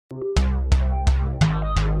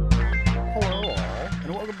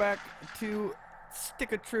back to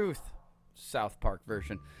Stick of Truth, South Park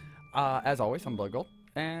version. As always, I'm Blood Gold,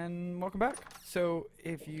 and welcome back. So,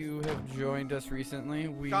 if you have joined us recently,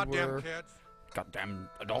 Goddamn kids. Goddamn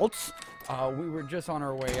adults. We were just on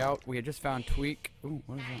our way out. We had just found Tweak. Ooh,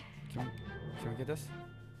 what is that? Can we get this?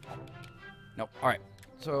 Nope. Alright.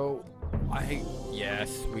 So,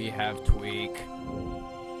 yes, we have Tweak.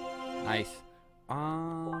 Nice.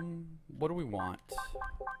 What do we want?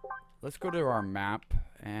 Let's go to our map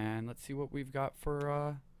and let's see what we've got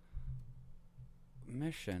for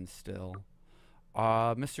mission still.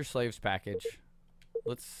 Mr. Slave's package.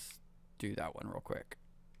 Let's do that one real quick.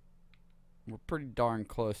 We're pretty darn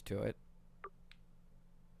close to it.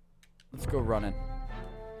 Let's go running.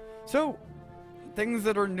 So, things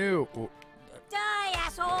that are new. Ooh. Die,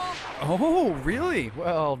 asshole! Oh, really?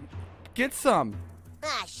 Well, get some.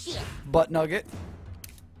 Ah, shit. Butt nugget.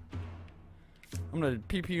 I'm gonna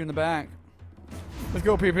PP you in the back. Let's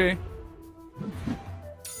go, PP.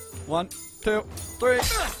 1, 2, 3,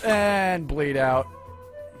 and bleed out.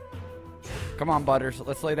 Come on, Butters.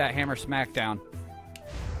 Let's lay that hammer smack down.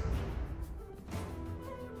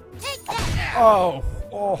 Take that! Oh,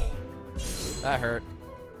 that hurt.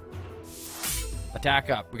 Attack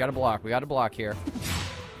up. We got to block. We got to block here.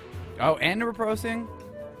 Oh, and we're prosing.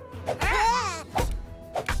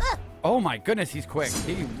 Oh my goodness, he's quick.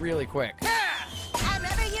 He's really quick. I'm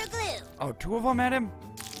rubber, you're glue. Oh, 2 of them at him?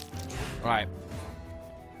 Alright.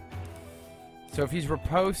 So if he's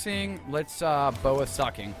reposing, let's boa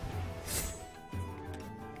sucking.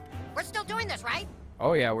 We're still doing this, right?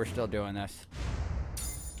 Oh yeah, we're still doing this.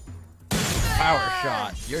 Power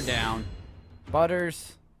shot. You're down.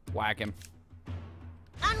 Butters, whack him.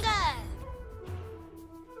 I'm good.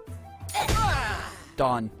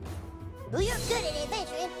 Done. Well, you're good at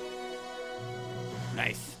adventuring.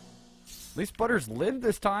 Nice. At least Butters lived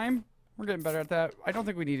this time. We're getting better at that. I don't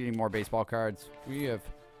think we need any more baseball cards. We have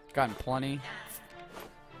gotten plenty.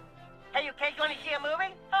 Hey, you kids want to see a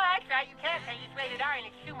movie? Oh, that's right, you can't say it's rated R and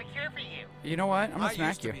it's too mature for you. You know what? I'm gonna I smack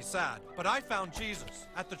used to you. be sad, but I found Jesus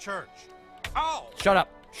at the church. Oh! Shut up.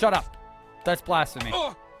 Shut up. That's blasphemy.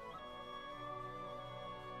 Ugh.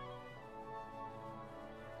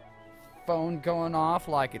 Phone going off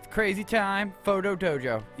like it's crazy time. Photo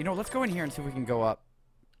dojo. You know, let's go in here and see if we can go up.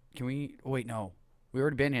 Can we? Wait, no. We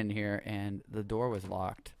already been in here and the door was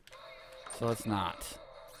locked. So let's not.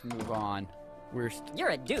 Let's move on. You're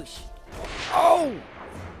a douche. Oh!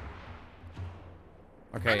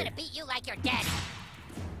 I'm Okay. gonna beat you like your daddy.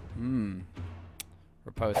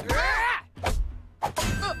 We're posting.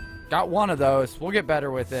 Got one of those. We'll get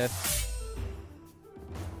better with this.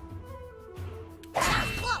 That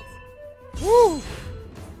was close. Woo!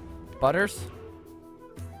 Butters.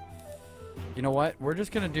 You know what? We're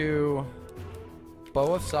just gonna do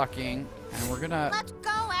bow of sucking, and we're gonna. Let's go,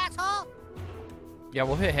 asshole. Yeah,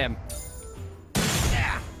 we'll hit him.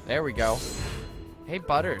 There we go. Hey,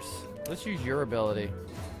 Butters. Let's use your ability.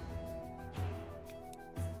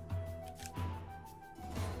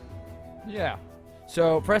 Yeah.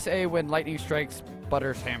 So press A when lightning strikes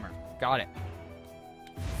Butters' hammer. Got it.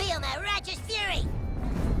 Feel my righteous fury.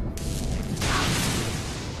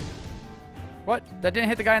 What? That didn't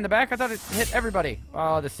hit the guy in the back? I thought it hit everybody.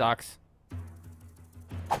 Oh, this sucks.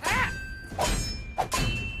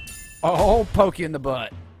 Oh, poke you in the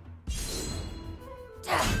butt.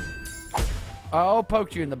 Oh,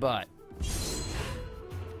 poked you in the butt.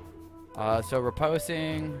 So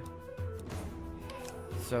reposing.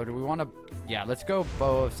 So do we want to... Yeah, let's go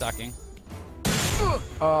bow of sucking.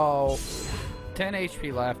 Oh, 10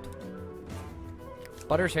 HP left.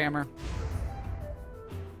 Butters hammer.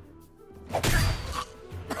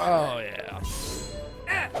 Oh yeah.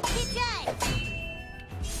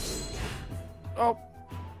 Oh.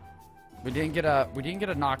 We didn't get a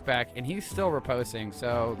knockback, and he's still reposing,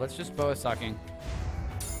 so let's just bow sucking.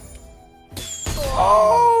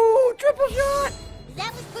 Oh, triple shot!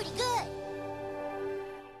 That was pretty good.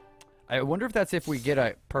 I wonder if that's if we get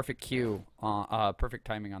a perfect Q, perfect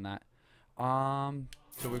timing on that.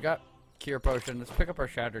 So we've got cure potion. Let's pick up our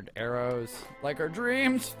shattered arrows, like our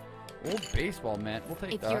dreams. Oh, baseball mitt. We'll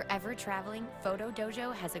take If that. you're ever traveling, Photo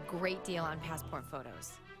Dojo has a great deal on passport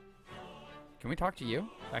photos. Can we talk to you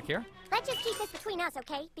back here? Let's just keep this between us,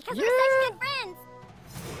 okay? Because Yeah. we're such good friends.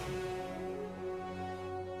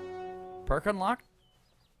 Perk unlocked.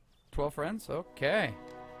 12 friends. Okay.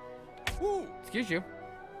 Woo! Excuse you.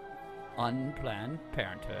 Unplanned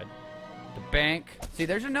parenthood. The bank. See,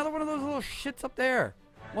 there's another one of those little shits up there.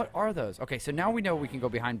 What are those? Okay, so now we know we can go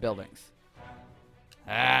behind buildings.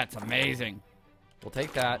 That's amazing. We'll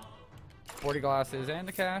take that. 40 glasses and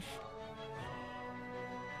the cash.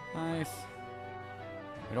 Nice.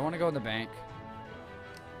 We don't want to go in the bank.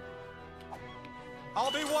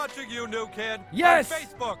 I'll be watching you, new kid. Yes! On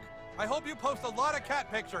Facebook. I hope you post a lot of cat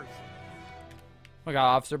pictures. We got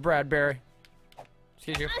Officer Bradbury.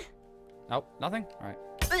 Excuse you. Nope, nothing? Alright.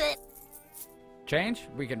 Change?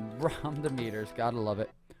 We can rob the meters. Gotta love it.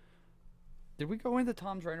 Did we go into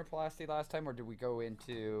Tom's rhinoplasty last time, or did we go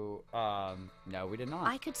into, no, we did not.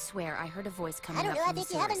 I could swear I heard a voice coming I don't up know, I from the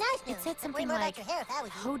think you have a sewers. nice It said I'd something worry more like, about your hair if I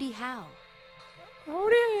was you. Hody how. Oh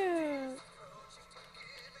dear.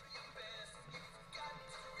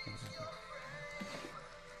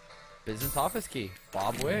 Business office key.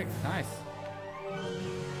 Bob Wig. Nice.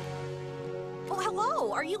 Oh,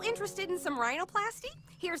 hello. Are you interested in some rhinoplasty?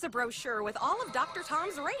 Here's a brochure with all of Dr.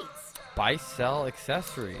 Tom's rates. Buy, sell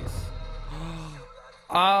accessories.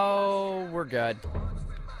 Oh, we're good.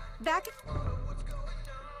 Back.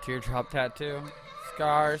 Teardrop tattoo.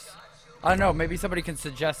 Scars. I don't know. Maybe somebody can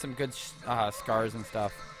suggest some good scars and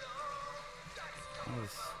stuff. What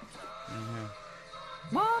is in here?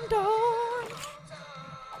 Mom dog.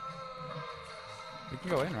 We can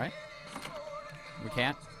go in, right? We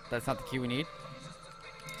can't? That's not the key we need?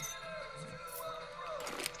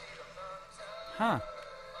 Huh.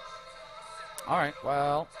 Alright,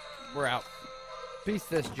 well, we're out. Piece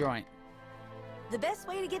this joint. The best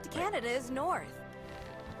way to get to Canada is north.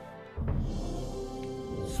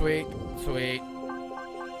 Sweet, sweet.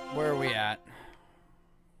 Where are we at?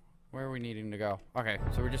 Where are we needing to go? Okay,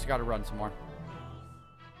 so we just gotta run some more.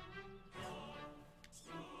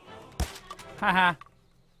 Haha.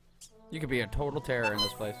 You could be a total terror in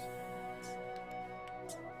this place.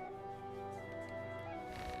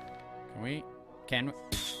 Can we? Can we?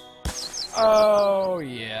 Oh,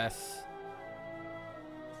 yes.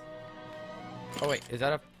 Oh, wait. Is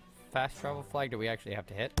that a fast travel flag? Do we actually have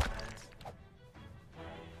to hit?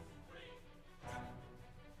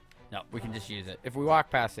 No, we can just use it. If we walk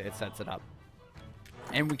past it, it sets it up.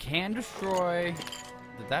 And we can destroy...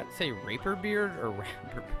 Did that say Raper Beard or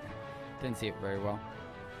Rapper Beard? Didn't see it very well.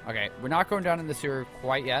 Okay, we're not going down in the sewer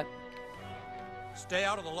quite yet. Stay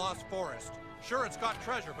out of the Lost Forest. Sure, it's got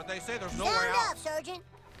treasure, but they say there's no way Sound out. up, Sergeant.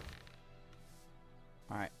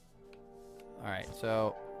 Alright. Alright,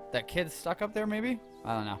 so... That kid's stuck up there, maybe?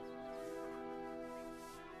 I don't know.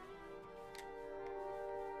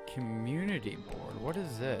 Community board. What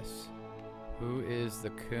is this? Who is the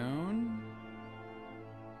coon?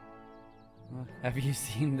 Have you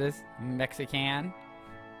seen this Mexican?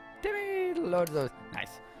 Timmy, load of those.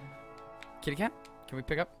 Nice. Kitty cat? Can we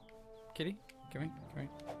pick up? Kitty? Can we?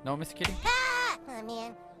 No, Miss Kitty? Ah! Oh,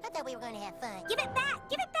 man. I thought we were going to have fun. Give it back!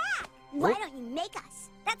 Give it back! Why don't you make us?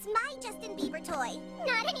 That's my Justin Bieber toy.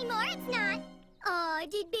 Not anymore, it's not. Oh,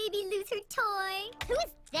 did baby lose her toy? Who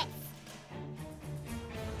is this?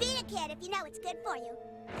 Beat a kid if you know it's good for you.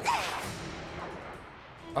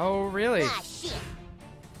 Oh, really? Ah, shit.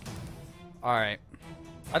 Alright.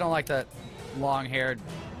 I don't like that long-haired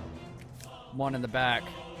one in the back.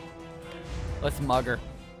 Let's mug her.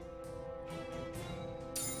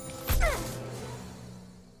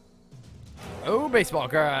 Oh, baseball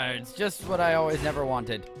cards. Just what I always never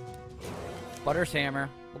wanted. Butter's hammer.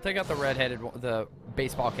 We'll take out the red-headed, the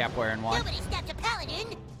baseball cap wearing one. Nobody stopped a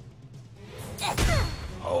paladin.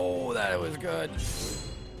 Oh, that was good.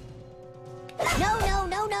 No, no,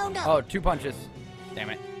 no, no, no. Oh, 2 punches.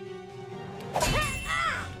 Damn it.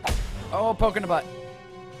 Oh, poke in the butt.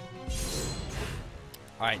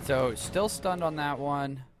 Alright, so still stunned on that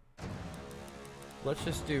one. Let's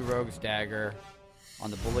just do Rogue's Dagger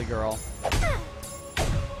on the bully girl.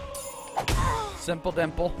 Simple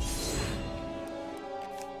dimple.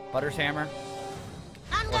 Butter's hammer.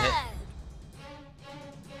 We'll hit.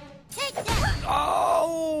 Take that.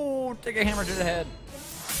 Oh! Take a hammer to the head.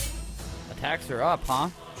 Attacks are up, huh?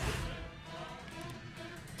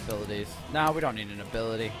 Abilities. No, we don't need an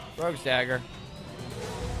ability. Rogue's Dagger.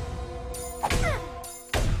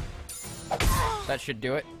 That should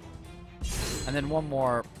do it. And then one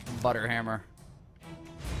more butter hammer.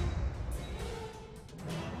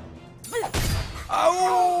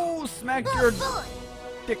 Oh! Smacked your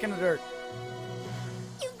dick in the dirt.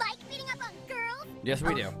 You like beating up on girls? Yes,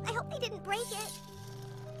 we do. I hope they didn't break it.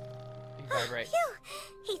 He vibrates. Phew.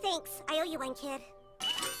 Hey, thanks. I owe you one, kid.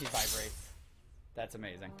 He vibrates. That's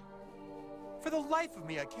amazing. For the life of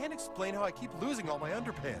me, I can't explain how I keep losing all my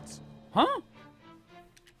underpants. Huh?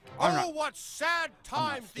 I'm Oh, not- what sad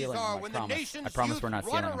times these stealing them, are I when promise. the I nation's promise youth we're not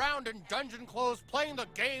run stealing them. around in dungeon clothes playing the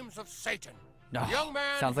games of Satan. No. Young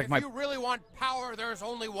man, Sounds like if my... you really want power, there's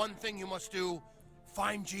only one thing you must do.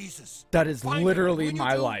 Find Jesus. That is Find him. literally When you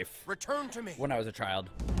my do, life. Return to me. When I was a child.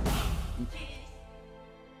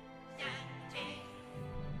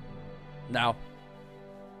 No.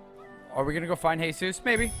 are we gonna go find Jesus?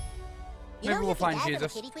 Maybe. You Maybe know we'll you can find die from a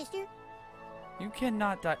Jesus. kitty twister? You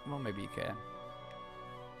cannot die. Well, maybe you can.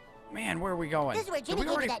 Man, where are we going? This is where Did Jimmy we gave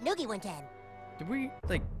me already- that noogie one time. Did we,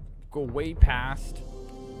 like, go way past?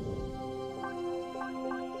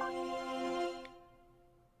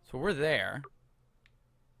 So we're there.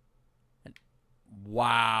 And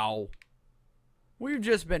wow. We've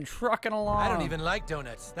just been trucking along. I don't even like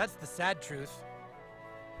donuts. That's the sad truth.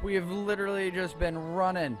 We have literally just been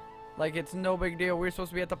running. Like it's no big deal. We're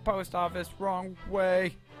supposed to be at the post office. Wrong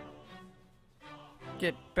way.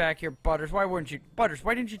 Get back here, Butters. Why weren't you? Butters,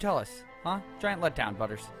 why didn't you tell us? Huh? Giant letdown,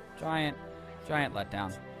 Butters. Giant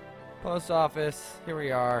letdown. Post office. Here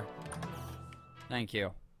we are. Thank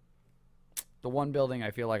you. The one building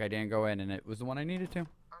I feel like I didn't go in, and it was the one I needed to.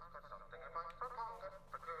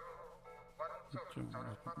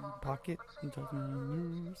 Pocket.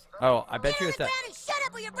 Oh, I bet you it's that. Brownie, shut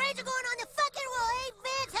up or your brains are going on the fucking wall. Hey,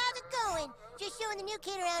 Vince, how's it going? Just showing the new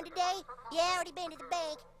kid around today. Yeah, already been to the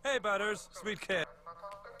bank. Hey, Butters. Sweet kid.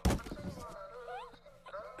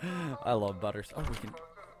 I love Butters. Oh, we can.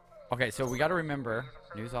 Okay, so we got to remember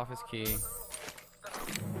news office key.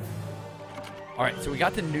 All right, so we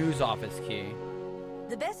got the news office key.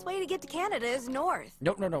 The best way to get to Canada is north.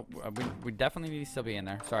 No. We definitely need to still be in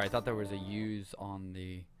there. Sorry, I thought there was a use on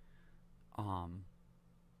the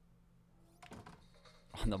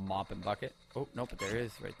mop and bucket. Oh, no, but there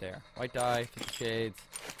is right there. White dye, 50 shades,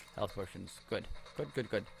 health potions. Good.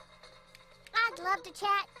 I'd love to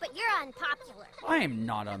chat, but you're unpopular. I am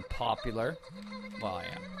not unpopular. Well, I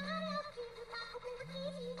am.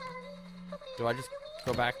 Do I just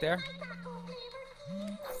go back there?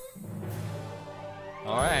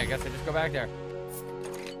 Alright, I guess I just go back there.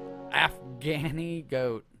 Afghani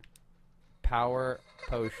goat. Power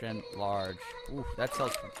potion large. Ooh, that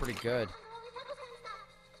sells pretty good.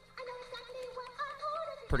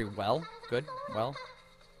 Pretty well. Good. Well.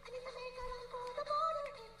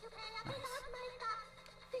 Nice.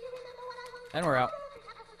 And we're out.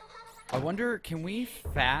 I wonder, can we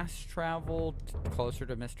fast travel closer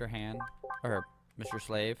to Mr. Hand? Or Mr.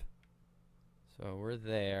 Slave? So we're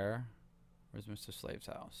there. Where's Mr. Slave's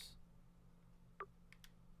house?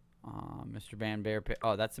 Mr. Man Bear Pig.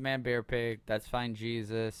 Oh, that's the Man Bear Pig. That's Find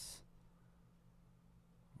Jesus.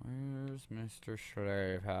 Where's Mr.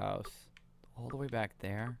 Slave house? All the way back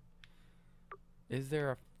there. Is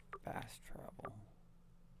there a fast travel?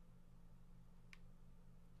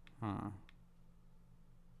 Huh.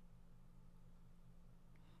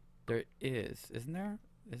 There is. Isn't there?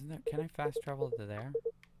 Isn't there? Can I fast travel to there?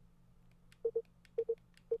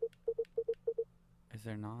 Is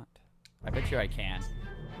there not? I bet you I can.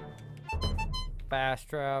 Fast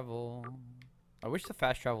travel. I wish the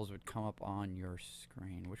fast travels would come up on your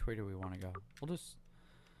screen. Which way do we want to go? We'll just...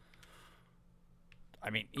 I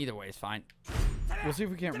mean, either way is fine. We'll see if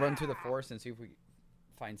we can't run through the forest and see if we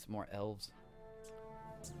find some more elves.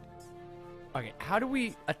 Okay, how do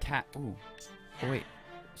we attack? Ooh. Oh, wait.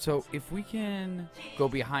 So, if we can go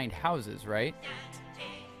behind houses, right?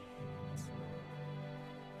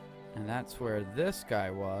 And that's where this guy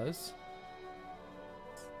was.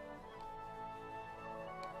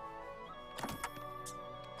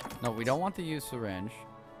 No, we don't want to use syringe,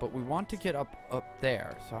 but we want to get up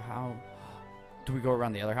there. So how do we go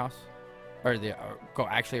around the other house? Or go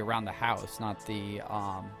actually around the house, not the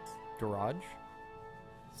garage?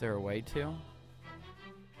 Is there a way to?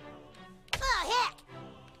 Oh, heck!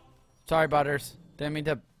 Sorry, Butters. Didn't mean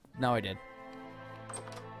to. No, I did.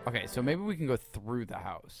 Okay, so maybe we can go through the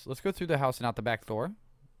house. Let's go through the house and out the back door.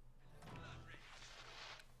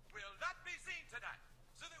 Will not be seen tonight,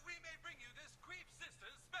 so that we may bring you this Queef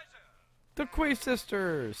Sisters special. The Queef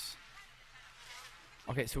Sisters.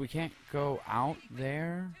 Okay, so we can't go out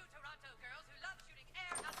there.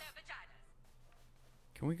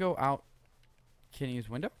 Can we go out Kenny's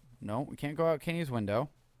window? No, we can't go out Kenny's window.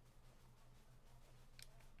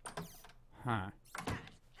 Huh.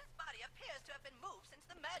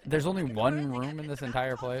 There's only one room in this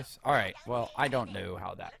entire place? Alright, well, I don't know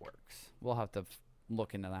how that works. We'll have to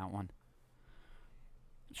look into that one.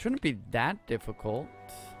 It shouldn't be that difficult.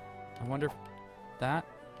 I wonder if that...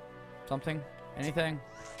 something? Anything?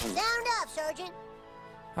 Sound off, Sergeant.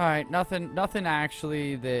 Alright, nothing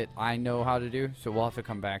actually that I know how to do, so we'll have to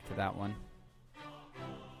come back to that one.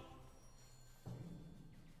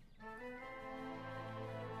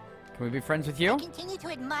 Can we be friends with you? I continue to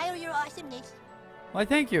admire your awesomeness. Why,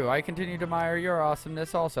 thank you. I continue to admire your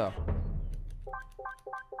awesomeness also.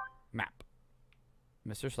 Map.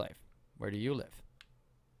 Mr. Slave, where do you live?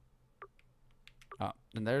 Oh,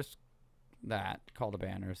 and there's that. Call the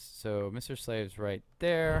banners. So, Mr. Slave's right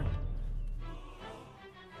there.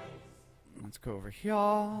 Let's go over here.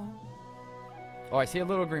 Oh, I see a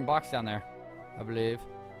little green box down there, I believe.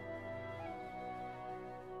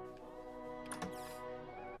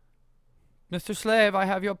 Mr. Slave, I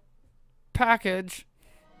have your package.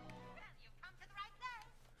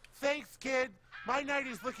 Thanks, kid. My night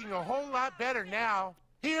is looking a whole lot better now.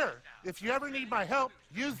 Here, if you ever need my help,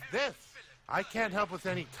 use this. I can't help with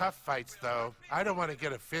any tough fights, though. I don't want to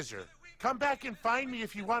get a fissure. Come back and find me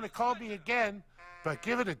if you want to call me again. But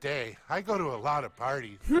give it a day. I go to a lot of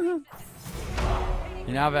parties. You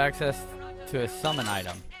now have access to a summon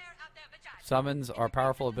item. Summons are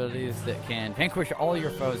powerful abilities that can vanquish all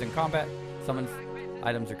your foes in combat. Summons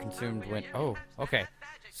items are consumed when... Oh, okay.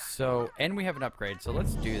 So, and we have an upgrade, so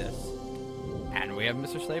let's do this. And we have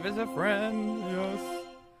Mr. Slave as a friend. Yes.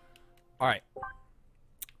 Alright.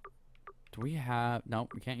 Do we have...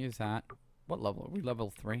 Nope, we can't use that. What level? Are we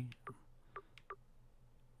level 3?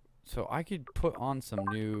 So I could put on some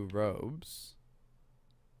new robes.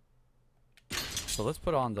 So let's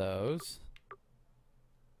put on those.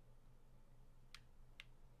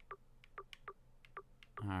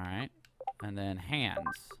 Alright. And then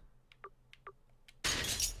hands.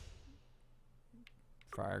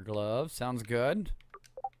 Fire gloves. Sounds good.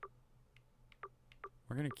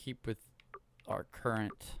 We're going to keep with our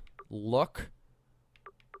current look.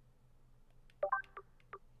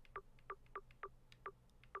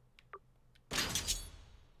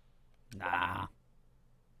 Nah.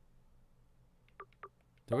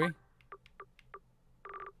 Do we?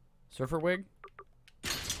 Surfer wig?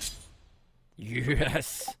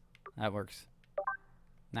 Yes! That works.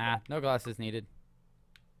 Nah, no glasses needed.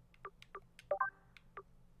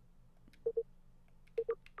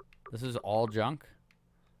 This is all junk?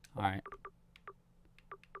 Alright.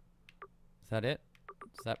 Is that it?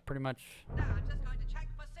 Is that pretty much...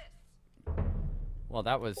 Well,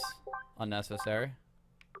 that was unnecessary.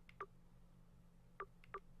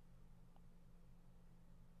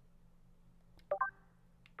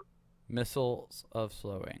 Missiles of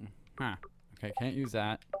slowing. Huh. Okay, can't use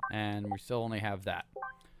that. And we still only have that.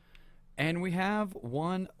 And we have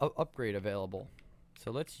one upgrade available.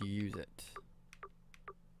 So let's use it.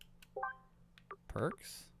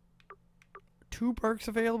 Perks? 2 perks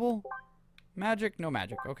available? Magic? No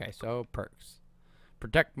magic. Okay, so perks.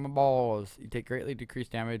 Protect my balls. You take greatly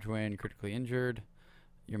decreased damage when critically injured.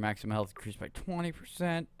 Your maximum health increased by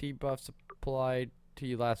 20%. Debuffs applied to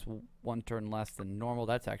you last 1 turn less than normal.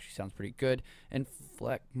 That actually sounds pretty good.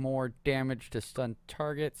 Inflict more damage to stun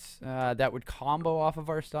targets. That would combo off of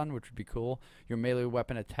our stun, which would be cool. Your melee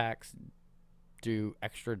weapon attacks do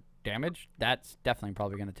extra damage. That's definitely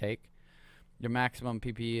probably going to take. Your maximum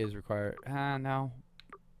PP is required. No.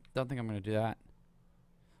 Don't think I'm going to do that.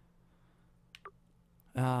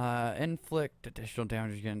 Inflict additional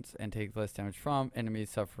damage against and take less damage from enemies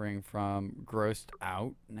suffering from grossed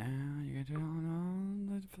out. Now you get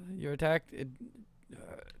your attack.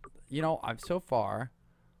 You know, I'm so far.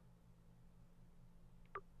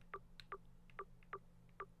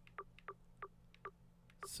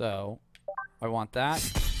 So I want that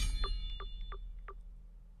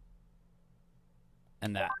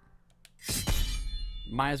and that.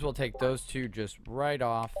 Might as well take those two just right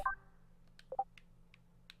off.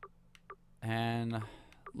 And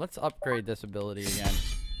let's upgrade this ability again.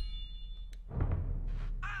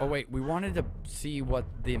 Oh wait, we wanted to see what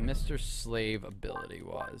the Mr. Slave ability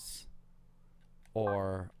was.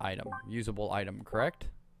 Or item. Usable item, correct?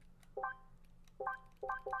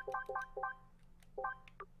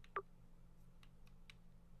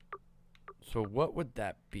 So what would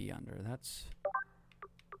that be under? That's...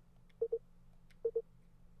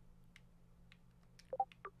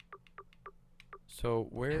 So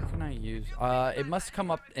where can I use... it must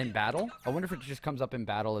come up in battle. I wonder if it just comes up in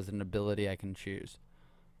battle as an ability I can choose.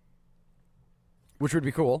 Which would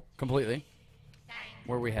be cool, completely.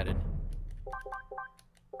 Where are we headed?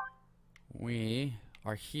 We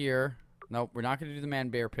are here. Nope, we're not going to do the man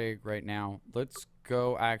bear pig right now. Let's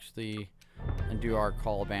go actually and do our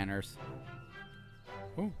call banners.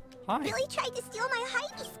 Ooh, hi. Billy tried to steal my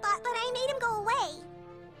hidey spot, but I made him go away.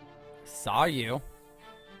 Saw you.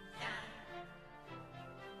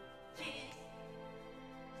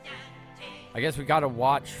 I guess we gotta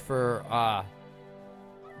watch for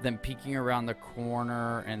them peeking around the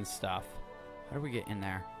corner and stuff. How do we get in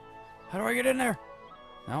there? How do I get in there?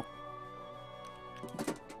 Nope.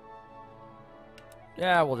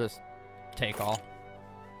 Yeah, we'll just take all.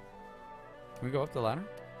 Can we go up the ladder?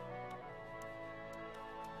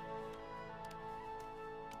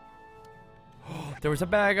 There was a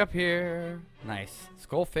bag up here. Nice.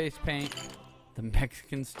 Skull face paint. The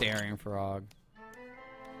Mexican staring frog.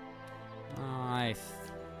 Nice.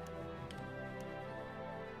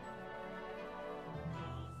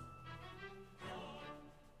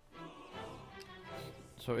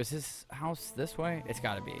 So is his house this way? It's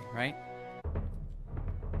gotta be, right?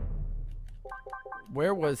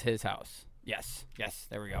 Where was his house? Yes, yes,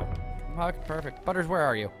 there we go. Oh, perfect. Butters, where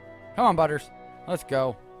are you? Come on, Butters. Let's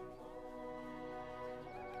go.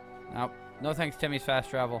 Nope. No thanks, Timmy's fast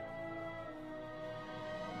travel.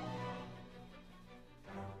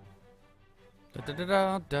 Da, da,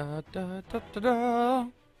 da, da, da, da, da, da.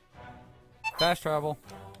 Fast travel.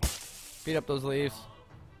 Beat up those leaves.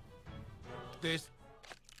 This.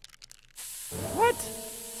 What?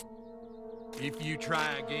 If you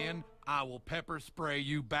try again, I will pepper spray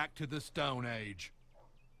you back to the Stone Age.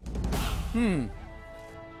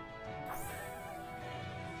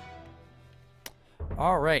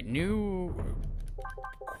 Alright, new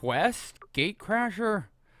quest? Gatecrasher?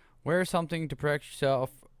 Wear something to protect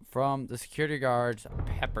yourself from the security guard's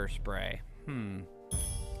pepper spray.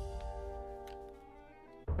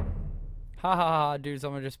 Ha ha ha, dude,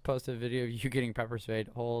 someone just posted a video of you getting pepper sprayed.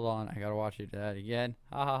 Hold on, I gotta watch you do that again.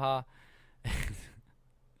 Ha ha ha.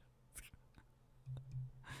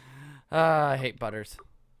 I hate Butters.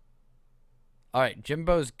 Alright,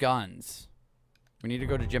 Jimbo's guns. We need to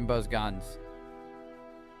go to Jimbo's guns.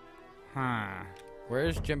 Huh.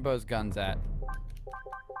 Where's Jimbo's guns at?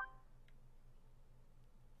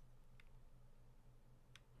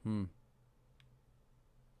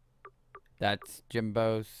 That's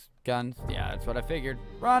Jimbo's guns? Yeah, that's what I figured.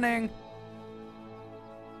 Running!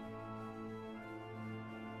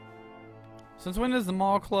 Since when does the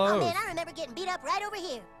mall close? Oh man, I remember getting beat up right over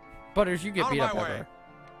here. Butters, you get Out of beat up my way. everywhere.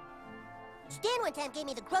 Stan one time gave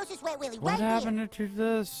me the grossest wet willy What right happened to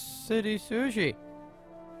the city sushi?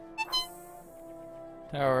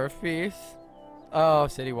 Tower of Feast. Oh,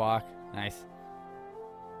 City Walk. Nice.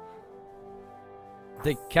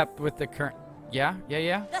 They kept with the current. Yeah.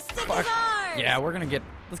 The city's Fuck. ours! Yeah, we're gonna get.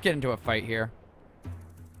 Let's get into a fight here. here.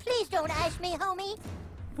 Please don't ash me, homie.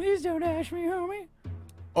 Please don't ash me, homie.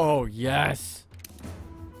 Oh yes.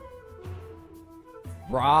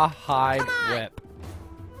 Rawhide whip.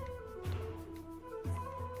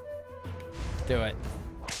 Do it.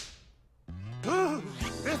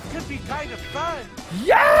 This could be kind of fun.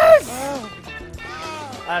 Yes! Oh.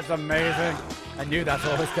 That's amazing. I knew that's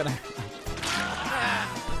what was gonna.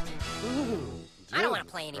 I don't want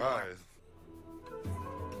to play anymore.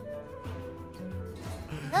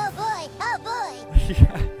 Oh boy, oh boy.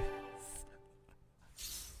 Yes.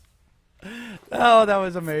 Oh, that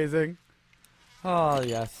was amazing. Oh,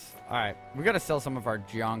 yes. Alright, we gotta sell some of our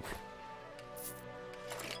junk.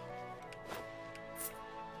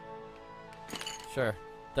 Sure.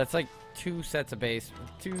 That's like 2 sets of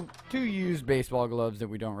two used baseball gloves that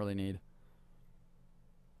we don't really need.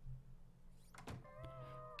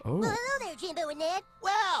 Oh. Well, hello there, Jimbo and Ned.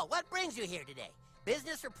 Well, what brings you here today?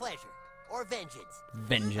 Business or pleasure? Or vengeance?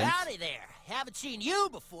 Vengeance. Howdy there. Haven't seen you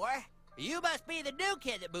before. You must be the new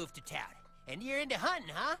kid that moved to town. And you're into hunting,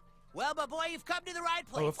 huh? Well, my boy, you've come to the right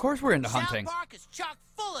place. Oh, of course we're into hunting. SouthPark is chock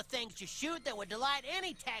full of things to shoot that would delight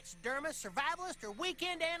any taxidermist, survivalist, or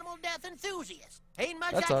weekend animal death enthusiast. Ain't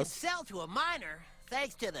much That's I can us. sell to a minor,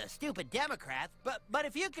 thanks to the stupid Democrats. But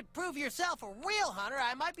if you could prove yourself a real hunter,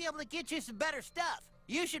 I might be able to get you some better stuff.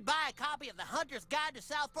 You should buy a copy of the Hunter's Guide to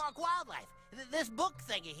SouthPark Wildlife. This book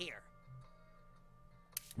thingy here.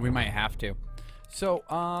 We might have to. So,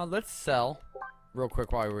 let's sell real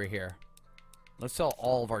quick while we're here. Let's sell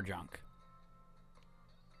all of our junk.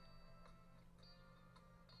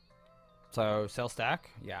 So, sell stack?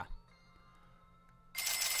 Yeah.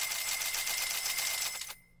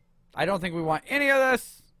 I don't think we want any of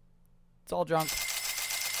this. It's all junk.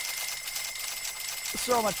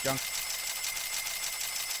 So much junk.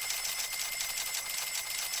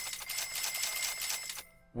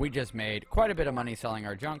 We just made quite a bit of money selling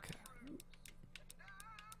our junk.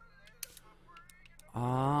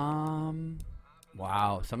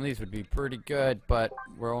 Wow, some of these would be pretty good, but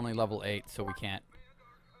we're only level 8, so we can't.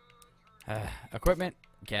 Equipment,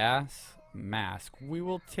 gas, mask. We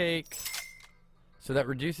will take. So that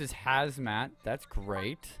reduces hazmat. That's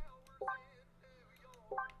great.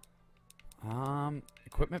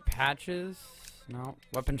 Equipment patches. No.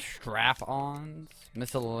 Weapon strap-ons.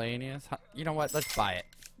 Miscellaneous. You know what? Let's buy it.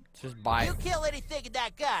 Let's just buy You it. kill anything in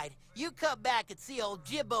that guide, you come back and see old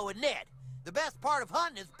Jimbo and Ned. The best part of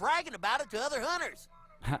hunting is bragging about it to other hunters.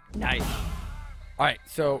 Nice. Alright,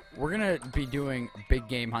 so we're gonna be doing big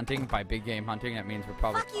game hunting. By big game hunting, that means we're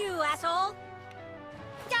probably. Fuck you, asshole!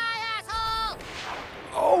 Die, asshole!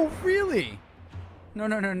 Oh, really? No,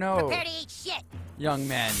 no, no, no. Prepare to eat shit. Young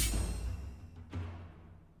men.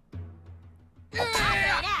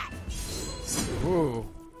 That Ooh.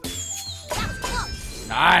 was close.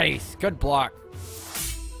 Nice. Good block.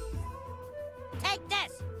 Take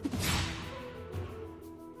this.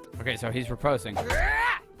 Okay, so he's riposting.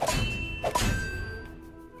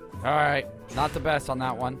 Alright, not the best on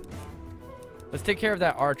that one. Let's take care of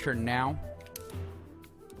that archer now.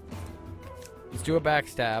 Let's do a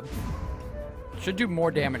backstab. Should do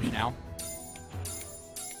more damage now.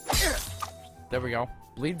 There we go.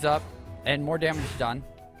 Bleeds up. And more damage done.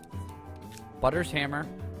 Butter's hammer.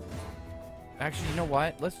 Actually, you know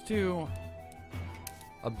what? Let's do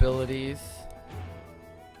abilities.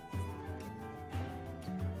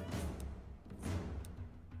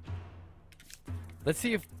 Let's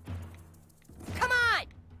see if... Come on!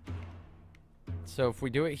 So if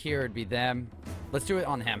we do it here, it'd be them. Let's do it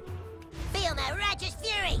on him. Feel my righteous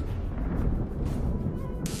fury!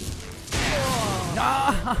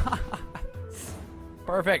 Nice!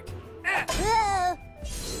 Perfect.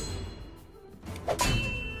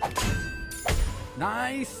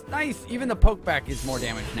 Nice, nice. Even the poke back is more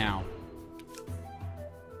damage now.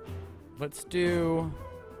 Let's do...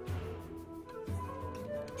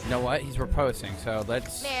 You know what? He's riposting, so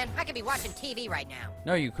let's... Man, I could be watching TV right now.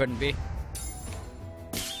 No, you couldn't be.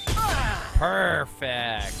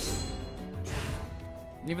 Perfect.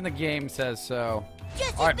 Even the game says so.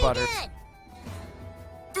 All right, Butters.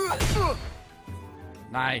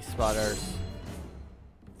 Nice, Butters.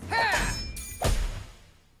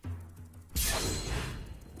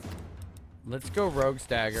 Let's go Rogue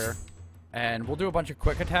Stagger, and we'll do a bunch of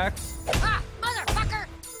quick attacks. Ah,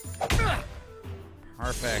 motherfucker!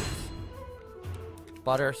 Perfect.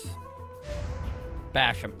 Butters.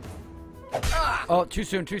 Bash him. Oh, too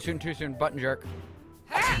soon, too soon, too soon. Button jerk.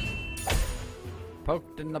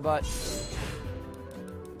 Poked in the butt.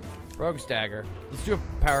 Rogue Stagger. Let's do a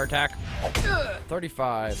power attack.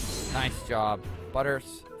 35. Nice job.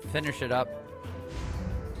 Butters. Finish it up.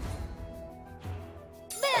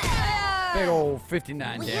 Big old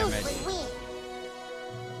 59 We damage. usually win.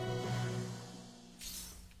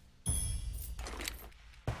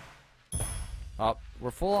 Oh, we're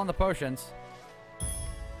full on the potions.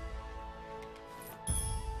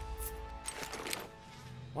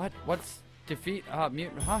 What? What's defeat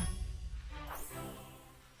mutant? Huh?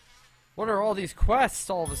 What are all these quests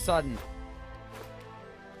all of a sudden?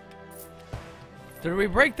 Did we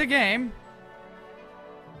break the game?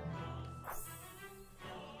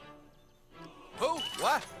 Who?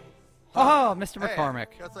 What? Oh, Mr. Hey,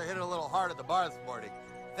 McCormick. Guess I hit it a little hard at the bar this morning.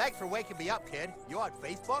 Thanks for waking me up, kid. You on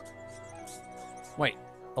Facebook? Wait,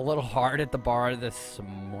 a little hard at the bar this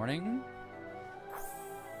morning?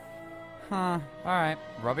 Huh. Alright.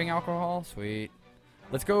 Rubbing alcohol? Sweet.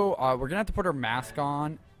 Let's go. We're gonna have to put our mask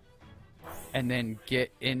on. And then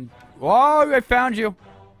get in. Whoa, I found you.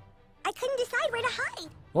 I couldn't decide where to hide.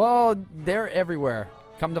 Whoa, they're everywhere.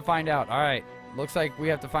 Come to find out. Alright. Looks like we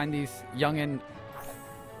have to find these youngin'.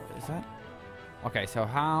 Is that? Okay, so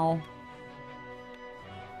how?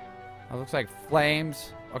 It looks like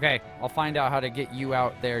flames. Okay, I'll find out how to get you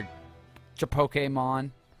out there,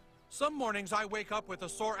 Pokemon. Some mornings I wake up with a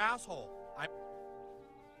sore asshole.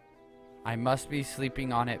 I must be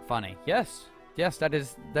sleeping on it funny. Yes. Yes, that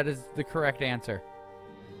is the correct answer.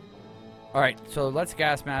 Alright, so let's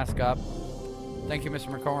gas mask up. Thank you, Mr.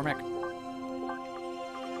 McCormick.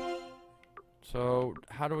 So,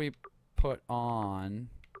 how do we put on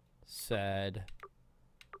said...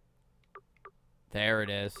 There it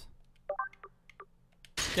is.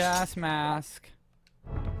 Gas mask.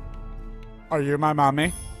 Are you my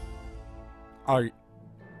mommy?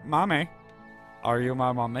 Mommy? Are you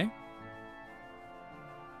my mommy?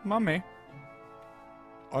 Mommy?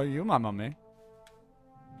 Are you my mommy?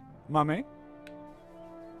 Mommy?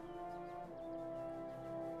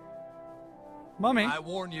 Mommy? I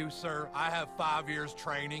warn you, sir, I have 5 years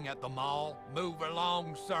training at the mall. Move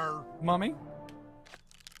along, sir. Mommy?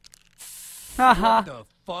 Haha. What the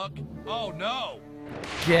fuck? Oh, no.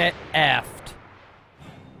 Get effed.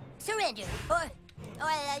 Surrender,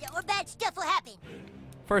 or bad stuff will happen.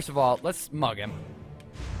 First of all, let's mug him.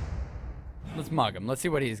 Let's mug him. Let's see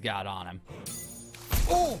what he's got on him.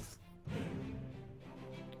 Ooh.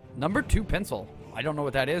 Number 2 pencil. I don't know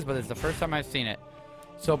what that is, but it's the first time I've seen it.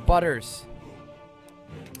 So, Butters.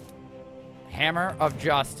 Hammer of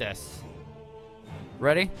Justice.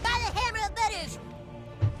 Ready? By the hammer of Butters.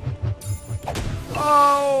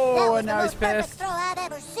 Oh, and now he's That was pissed. the most perfect throw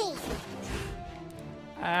I've ever seen.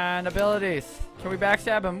 And abilities. Can we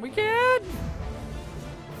backstab him? We can.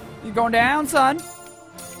 You going down, son?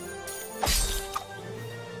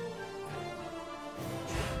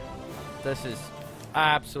 This is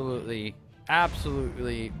absolutely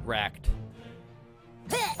wrecked.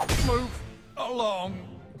 Move along.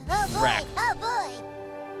 Oh boy, Wrecked. oh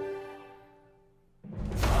boy.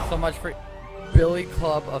 So much for Billy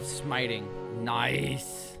Club of Smiting.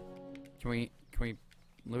 Nice. Can we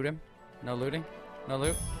loot him? No looting? No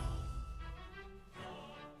loot?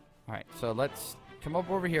 Alright, so let's come up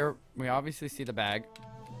over here. We obviously see the bag.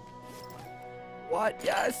 What?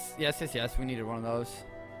 Yes! Yes, yes, yes. We needed one of those.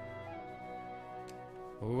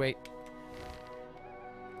 Oh, wait.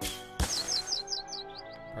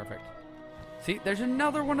 Perfect. See, there's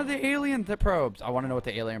another one of the alien probes. I want to know what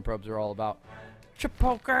the alien probes are all about.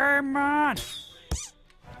 Pokemon!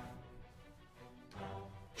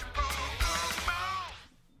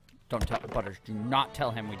 Don't tell Butters. Do not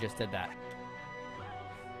tell him we just did that.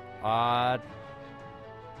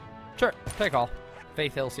 Sure. Take all.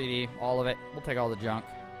 Faith Hill CD. All of it. We'll take all the junk.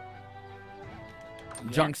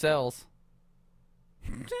 Yeah. Junk sells.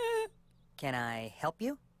 Can I help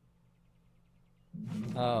you?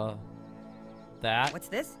 That? What's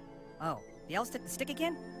this? Oh, the elves took the stick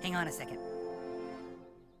again? Hang on a second.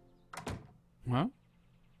 Huh?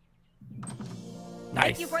 Nice.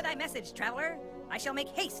 Thank you for thy message, traveler. I shall make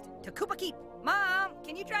haste to Koopa Keep. Mom,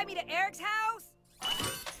 can you drive me to Eric's house?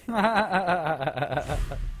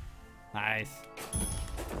 Nice.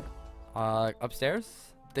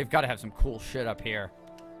 Upstairs? They've got to have some cool shit up here.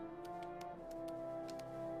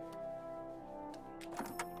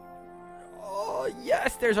 Oh,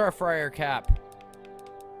 yes, there's our friar cap.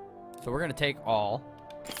 So we're going to take all.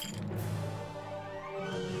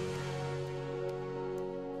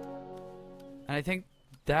 And I think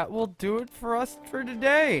that will do it for us for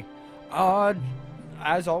today.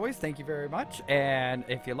 As always, thank you very much. And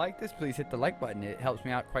if you like this, please hit the like button. It helps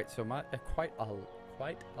me out quite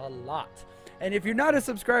a lot. And if you're not a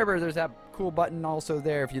subscriber, there's that cool button also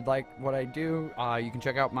there. If you'd like what I do, you can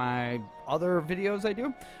check out my other videos I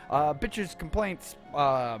do. Bitches, complaints,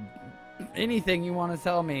 anything you want to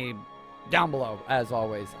tell me down below. As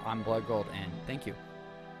always, I'm Blood Gold, and thank you.